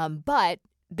 But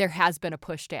there has been a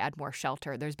push to add more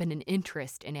shelter. There's been an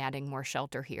interest in adding more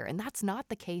shelter here, and that's not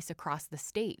the case across the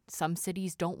state. Some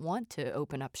cities don't want to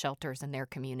open up shelters in their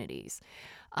communities.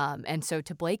 And so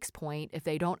to Blake's point, if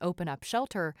they don't open up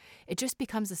shelter, it just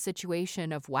becomes a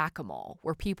situation of whack-a-mole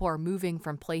where people are moving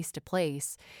from place to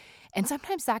place. And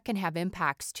sometimes that can have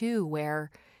impacts too,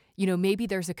 where, maybe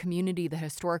there's a community that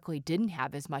historically didn't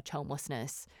have as much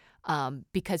homelessness,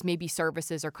 because maybe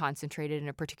services are concentrated in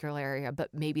a particular area, but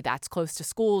maybe that's close to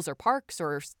schools or parks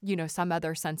or, some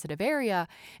other sensitive area.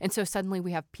 And so suddenly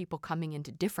we have people coming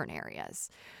into different areas.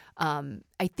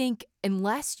 I think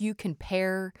unless you can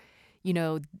pair,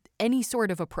 any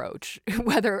sort of approach,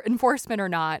 whether enforcement or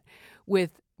not,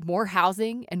 with more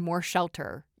housing and more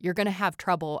shelter, you're going to have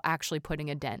trouble actually putting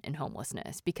a dent in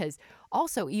homelessness. Because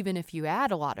also, even if you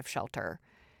add a lot of shelter,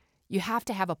 you have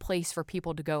to have a place for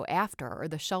people to go after, or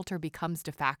the shelter becomes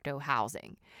de facto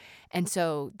housing. And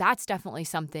so that's definitely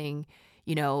something,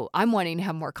 I'm wanting to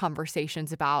have more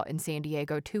conversations about in San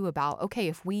Diego too, about, okay,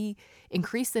 if we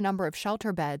increase the number of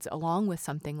shelter beds along with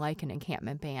something like an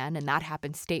encampment ban, and that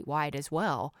happens statewide as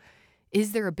well,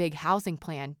 is there a big housing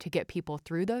plan to get people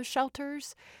through those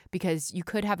shelters? Because you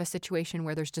could have a situation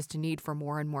where there's just a need for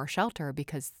more and more shelter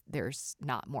because there's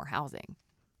not more housing.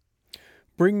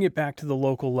 Bringing it back to the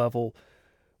local level,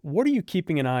 what are you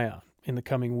keeping an eye on in the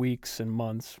coming weeks and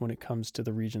months when it comes to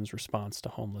the region's response to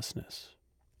homelessness?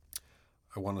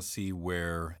 I want to see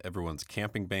where everyone's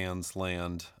camping bans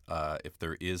land, if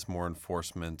there is more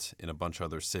enforcement in a bunch of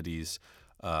other cities.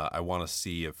 I want to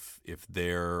see if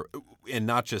they're, and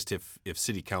not just if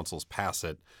city councils pass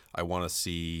it, I want to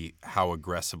see how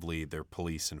aggressively their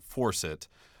police enforce it.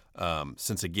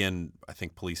 Since, again, I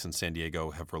think police in San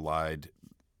Diego have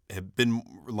been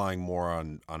relying more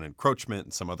on encroachment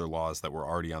and some other laws that were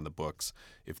already on the books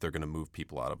if they're going to move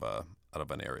people out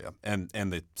of an area. And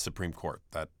the Supreme Court,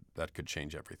 that could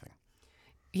change everything.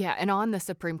 Yeah, and on the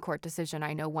Supreme Court decision,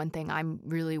 I know one thing I'm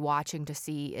really watching to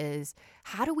see is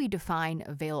how do we define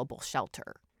available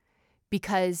shelter?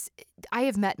 Because I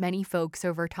have met many folks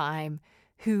over time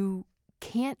who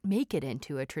can't make it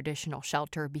into a traditional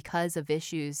shelter because of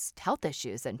health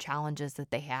issues and challenges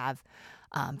that they have.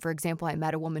 For example, I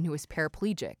met a woman who was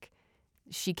paraplegic.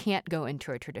 She can't go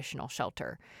into a traditional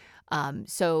shelter.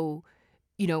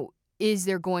 Is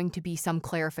there going to be some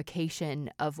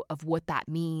clarification of what that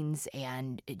means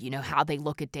and, how they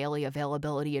look at daily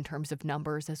availability in terms of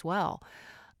numbers as well?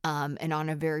 And on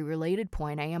a very related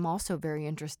point, I am also very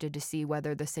interested to see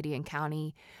whether the city and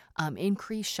county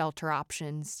increase shelter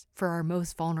options for our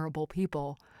most vulnerable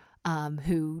people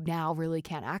who now really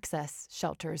can't access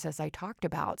shelters, as I talked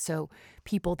about. So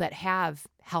people that have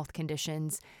health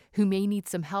conditions who may need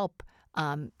some help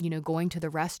going to the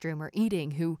restroom or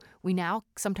eating, who we now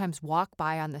sometimes walk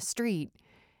by on the street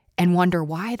and wonder,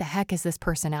 why the heck is this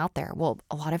person out there? Well,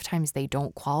 a lot of times they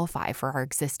don't qualify for our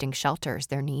existing shelters.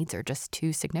 Their needs are just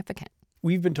too significant.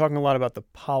 We've been talking a lot about the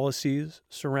policies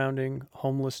surrounding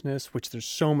homelessness, which there's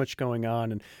so much going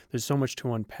on and there's so much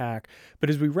to unpack. But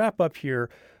as we wrap up here,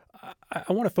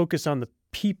 I want to focus on the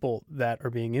people that are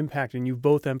being impacted. And you've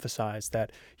both emphasized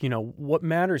that, what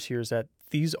matters here is that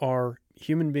these are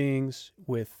human beings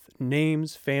with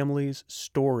names, families,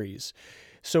 stories.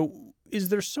 So is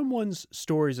there someone's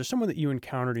story, is there someone that you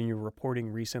encountered in your reporting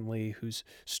recently whose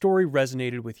story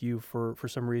resonated with you for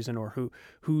some reason, or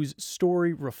whose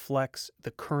story reflects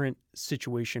the current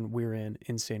situation we're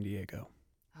in San Diego?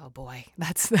 Oh boy,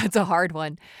 that's a hard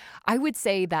one. I would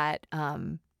say that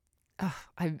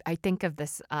I think of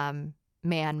this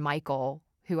man, Michael,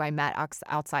 who I met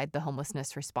outside the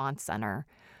Homelessness Response Center.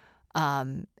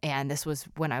 And this was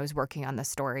when I was working on the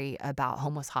story about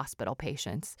homeless hospital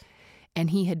patients. And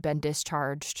he had been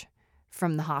discharged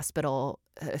from the hospital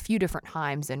a few different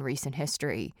times in recent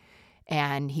history.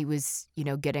 And he was,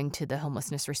 getting to the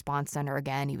Homelessness Response Center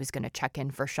again. He was going to check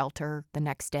in for shelter the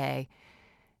next day.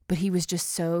 But he was just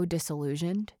so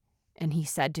disillusioned. And he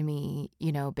said to me,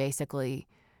 basically,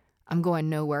 I'm going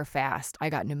nowhere fast. I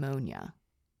got pneumonia,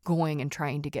 going and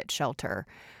trying to get shelter.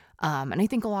 And I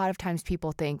think a lot of times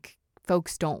people think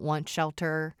folks don't want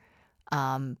shelter.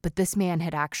 But this man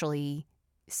had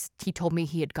he told me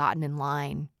he had gotten in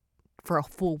line for a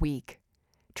full week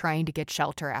trying to get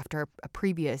shelter after a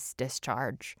previous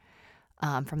discharge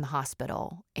from the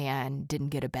hospital and didn't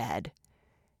get a bed.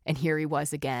 And here he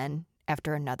was again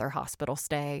after another hospital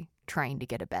stay trying to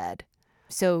get a bed.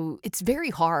 So it's very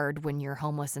hard when you're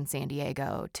homeless in San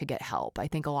Diego to get help. I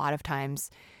think a lot of times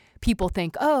people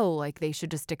think, they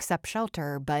should just accept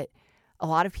shelter. But a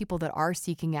lot of people that are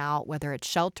seeking out, whether it's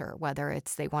shelter, whether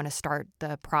it's they want to start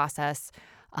the process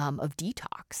of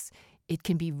detox, it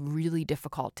can be really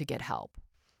difficult to get help.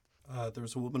 There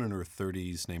was a woman in her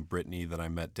 30s named Brittany that I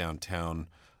met downtown.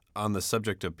 On the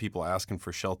subject of people asking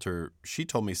for shelter, she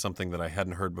told me something that I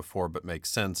hadn't heard before but makes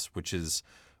sense, which is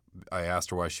I asked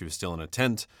her why she was still in a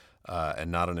tent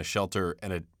and not in a shelter,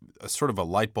 and a sort of a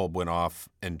light bulb went off,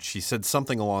 and she said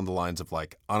something along the lines of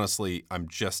honestly, I'm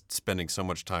just spending so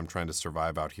much time trying to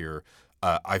survive out here,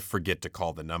 I forget to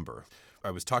call the number.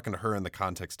 I was talking to her in the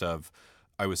context of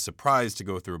I was surprised to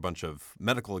go through a bunch of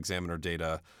medical examiner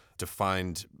data to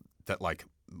find that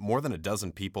more than a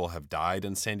dozen people have died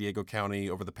in San Diego County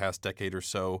over the past decade or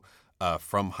so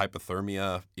from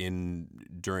hypothermia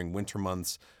during winter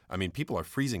months. I mean, people are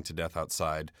freezing to death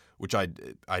outside, which I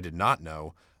did not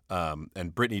know.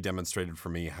 And Brittany demonstrated for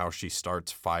me how she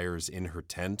starts fires in her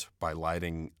tent by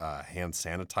lighting hand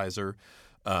sanitizer,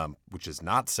 which is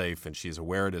not safe, and she's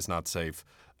aware it is not safe.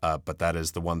 But that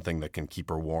is the one thing that can keep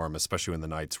her warm, especially when the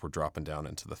nights were dropping down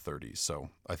into the 30s. So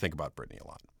I think about Brittany a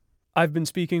lot. I've been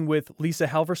speaking with Lisa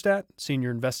Halverstadt,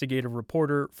 senior investigative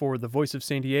reporter for The Voice of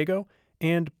San Diego,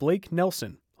 and Blake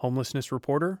Nelson, homelessness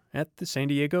reporter at the San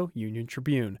Diego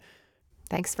Union-Tribune.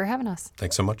 Thanks for having us.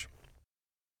 Thanks so much.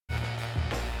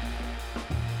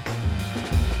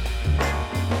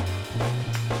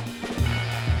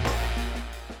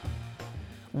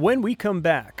 When we come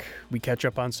back, we catch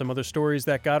up on some other stories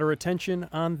that got our attention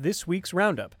on this week's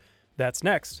Roundup. That's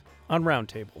next on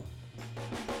Roundtable.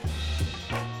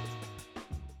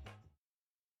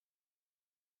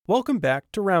 Welcome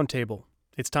back to Roundtable.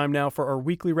 It's time now for our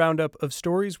weekly roundup of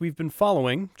stories we've been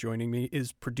following. Joining me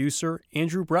is producer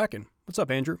Andrew Bracken. What's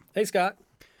up, Andrew? Hey, Scott.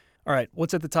 All right,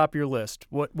 what's at the top of your list?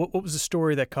 What was the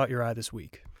story that caught your eye this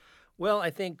week? Well, I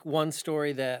think one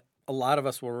story that a lot of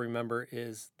us will remember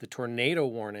is the tornado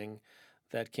warning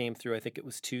that came through. I think it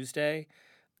was Tuesday.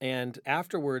 And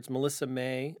afterwards, Melissa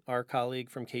May, our colleague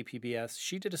from KPBS,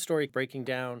 she did a story breaking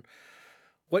down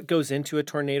what goes into a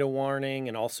tornado warning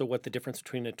and also what the difference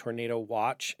between a tornado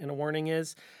watch and a warning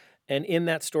is. And in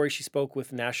that story, she spoke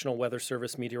with National Weather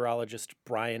Service meteorologist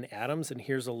Brian Adams. And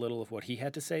here's a little of what he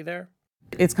had to say there.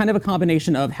 It's kind of a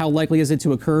combination of how likely is it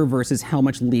to occur versus how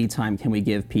much lead time can we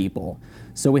give people.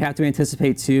 So we have to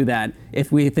anticipate, too, that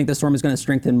if we think the storm is going to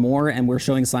strengthen more and we're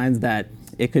showing signs that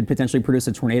it could potentially produce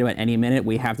a tornado at any minute,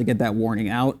 we have to get that warning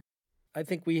out. I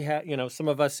think we had, some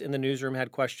of us in the newsroom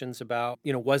had questions about,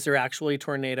 was there actually a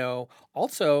tornado?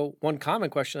 Also, one common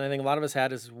question I think a lot of us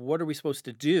had is, what are we supposed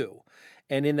to do?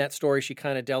 And in that story, she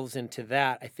kind of delves into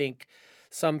that. I think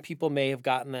some people may have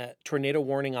gotten that tornado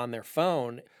warning on their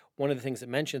phone. One of the things it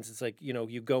mentions is like,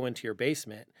 you go into your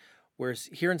basement. Whereas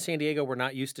here in San Diego, we're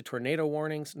not used to tornado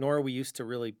warnings, nor are we used to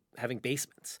really having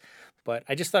basements. But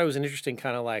I just thought it was an interesting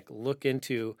kind of like look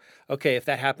into, okay, if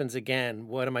that happens again,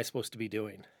 what am I supposed to be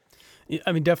doing?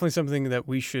 I mean, definitely something that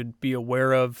we should be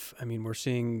aware of. I mean, we're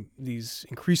seeing these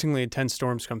increasingly intense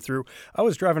storms come through. I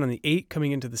was driving on the 8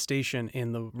 coming into the station,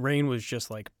 and the rain was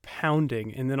just like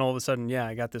pounding. And then all of a sudden,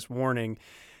 I got this warning.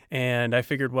 And I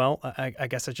figured, well, I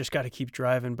guess I just got to keep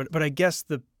driving. But I guess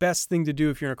the best thing to do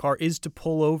if you're in a car is to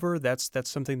pull over. That's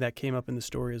something that came up in the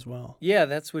story as well. Yeah,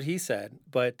 that's what he said.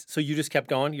 But so you just kept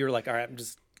going? You were like, all right, I'm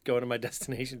just going to my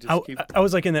destination. I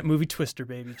was like in that movie Twister,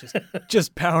 baby,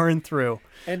 just powering through.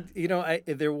 And,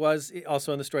 there was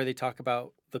also in the story, they talk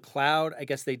about the cloud. I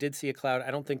guess they did see a cloud.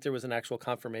 I don't think there was an actual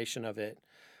confirmation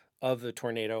of the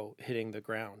tornado hitting the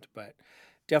ground. But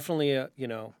definitely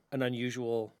an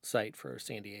unusual sight for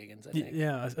San Diegans, I think.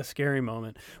 Yeah, a scary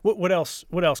moment. What else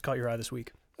caught your eye this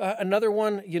week? Another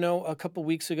one, a couple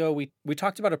weeks ago, we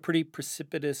talked about a pretty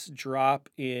precipitous drop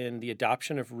in the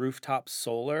adoption of rooftop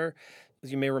solar.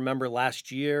 As you may remember,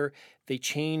 last year, they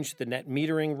changed the net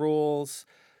metering rules.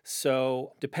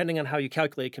 So depending on how you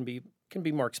calculate, it can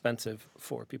be more expensive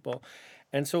for people.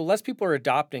 And so less people are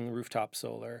adopting rooftop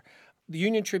solar. The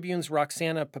Union Tribune's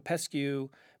Roxana Popescu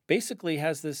basically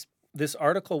has this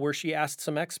article where she asked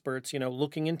some experts,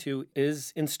 looking into,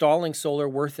 is installing solar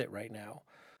worth it right now?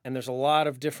 And there's a lot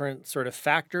of different sort of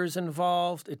factors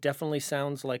involved. It definitely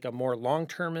sounds like a more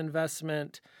long-term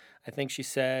investment. I think she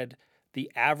said the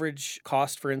average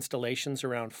cost for installations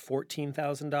around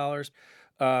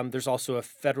 $14,000. There's also a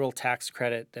federal tax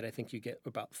credit that I think you get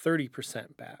about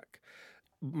 30% back.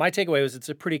 My takeaway was it's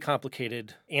a pretty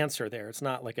complicated answer there. It's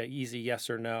not like an easy yes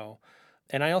or no.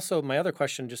 And my other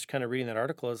question, just kind of reading that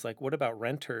article, is like, what about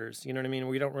renters? You know what I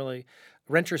mean?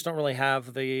 Renters don't really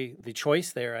have the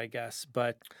choice there, I guess.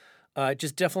 But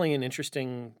just definitely an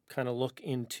interesting kind of look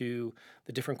into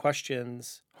the different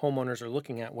questions homeowners are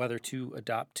looking at whether to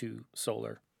adopt to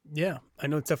solar. Yeah, I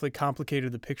know it's definitely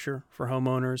complicated the picture for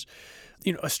homeowners.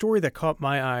 A story that caught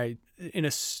my eye,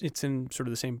 it's in sort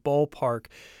of the same ballpark.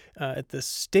 At the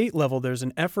state level, there's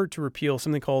an effort to repeal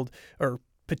something called, or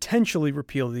potentially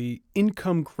repeal, the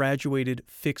income graduated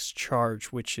fixed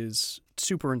charge, which is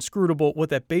super inscrutable. What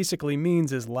that basically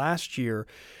means is last year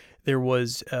there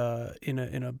was, in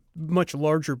a much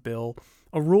larger bill,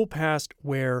 a rule passed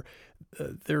where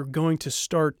they're going to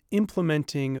start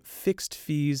implementing fixed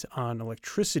fees on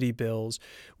electricity bills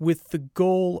with the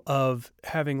goal of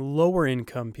having lower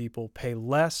income people pay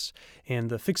less, and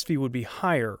the fixed fee would be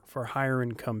higher for higher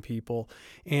income people.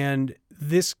 And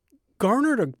this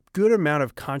garnered a good amount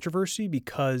of controversy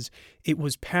because it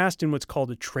was passed in what's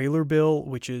called a trailer bill,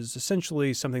 which is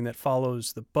essentially something that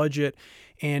follows the budget,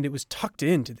 and it was tucked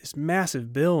into this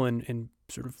massive bill, and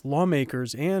sort of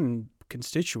lawmakers and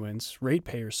constituents,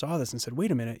 ratepayers, saw this and said, wait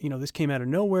a minute, this came out of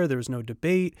nowhere. There was no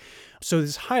debate. So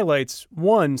this highlights,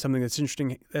 one, something that's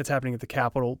interesting that's happening at the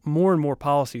Capitol, more and more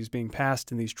policies being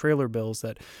passed in these trailer bills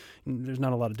that there's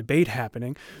not a lot of debate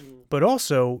happening. But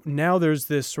also now there's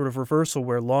this sort of reversal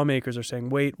where lawmakers are saying,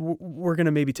 wait, we're going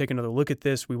to maybe take another look at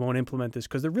this. We won't implement this,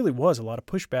 because there really was a lot of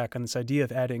pushback on this idea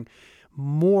of adding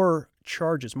more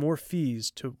charges, more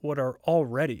fees to what are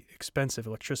already expensive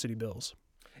electricity bills.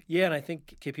 Yeah, and I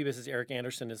think KPBS's Eric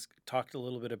Anderson has talked a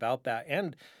little bit about that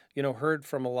and, heard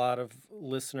from a lot of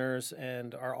listeners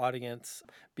and our audience,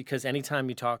 because anytime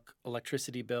you talk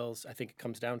electricity bills, I think it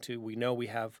comes down to, we know we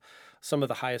have some of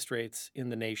the highest rates in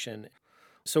the nation.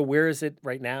 So where is it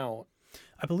right now?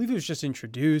 I believe it was just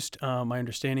introduced. My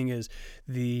understanding is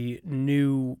the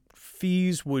new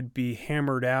fees would be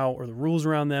hammered out, or the rules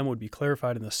around them would be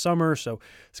clarified in the summer. So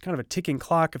it's kind of a ticking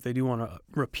clock if they do want to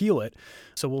repeal it.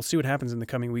 So we'll see what happens in the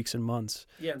coming weeks and months.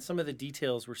 Yeah, and some of the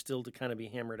details were still to kind of be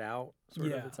hammered out,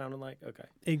 sort of, it sounded like. Okay.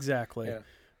 Exactly. Yeah.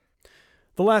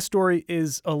 The last story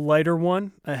is a lighter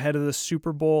one ahead of the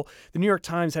Super Bowl. The New York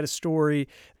Times had a story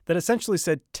that essentially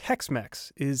said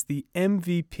Tex-Mex is the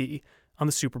MVP on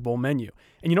the Super Bowl menu.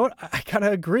 And you know what? I kind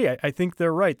of agree. I think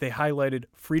they're right. They highlighted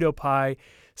Frito pie,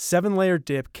 7-layer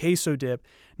dip, queso dip,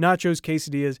 nachos,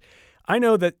 quesadillas. I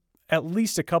know that at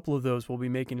least a couple of those will be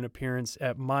making an appearance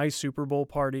at my Super Bowl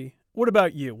party. What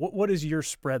about you? What does your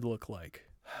spread look like?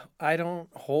 I don't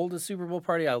hold a Super Bowl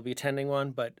party. I'll be attending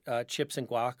one, but chips and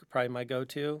guac are probably my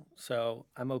go-to. So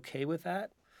I'm okay with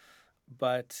that.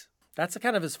 But that's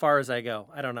kind of as far as I go.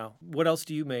 I don't know. What else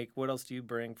do you make? What else do you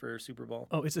bring for Super Bowl?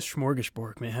 Oh, it's a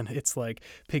smorgasbord, man. It's like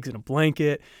pigs in a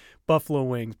blanket, buffalo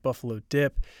wings, buffalo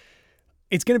dip.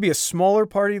 It's going to be a smaller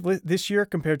party this year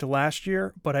compared to last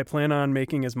year, but I plan on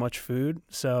making as much food.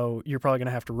 So you're probably going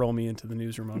to have to roll me into the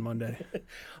newsroom on Monday.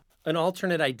 An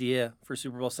alternate idea for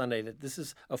Super Bowl Sunday, that this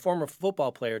is a former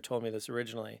football player told me this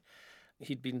originally.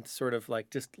 He'd been sort of like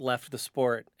just left the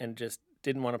sport and just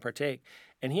didn't want to partake.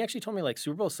 And he actually told me like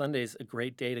Super Bowl Sunday is a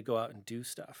great day to go out and do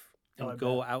stuff and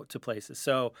go out to places.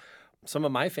 So some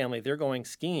of my family, they're going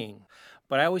skiing.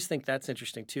 But I always think that's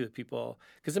interesting too, people,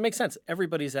 because it makes sense.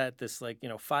 Everybody's at this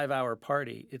 5-hour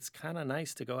party. It's kind of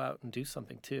nice to go out and do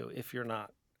something too, if you're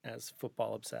not as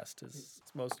football obsessed as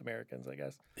most Americans, I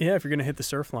guess. Yeah, if you're going to hit the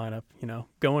surf lineup,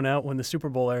 going out when the Super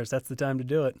Bowl airs, that's the time to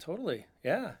do it. Totally,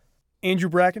 yeah. Andrew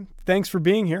Bracken, thanks for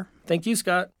being here. Thank you,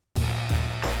 Scott.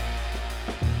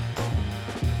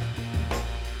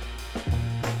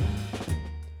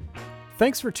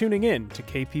 Thanks for tuning in to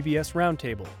KPBS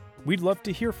Roundtable. We'd love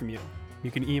to hear from you. You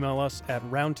can email us at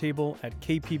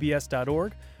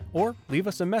roundtable@kpbs.org or leave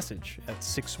us a message at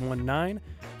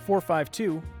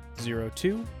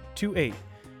 619-452-0228.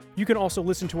 You can also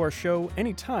listen to our show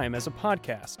anytime as a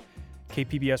podcast.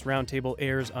 KPBS Roundtable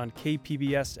airs on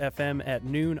KPBS FM at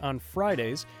noon on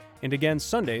Fridays and again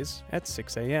Sundays at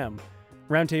 6 a.m.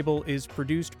 Roundtable is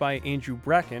produced by Andrew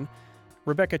Bracken.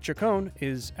 Rebecca Chacon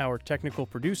is our technical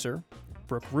producer.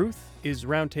 Brooke Ruth is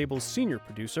Roundtable's senior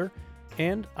producer.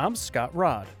 And I'm Scott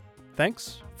Rod.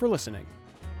 Thanks for listening.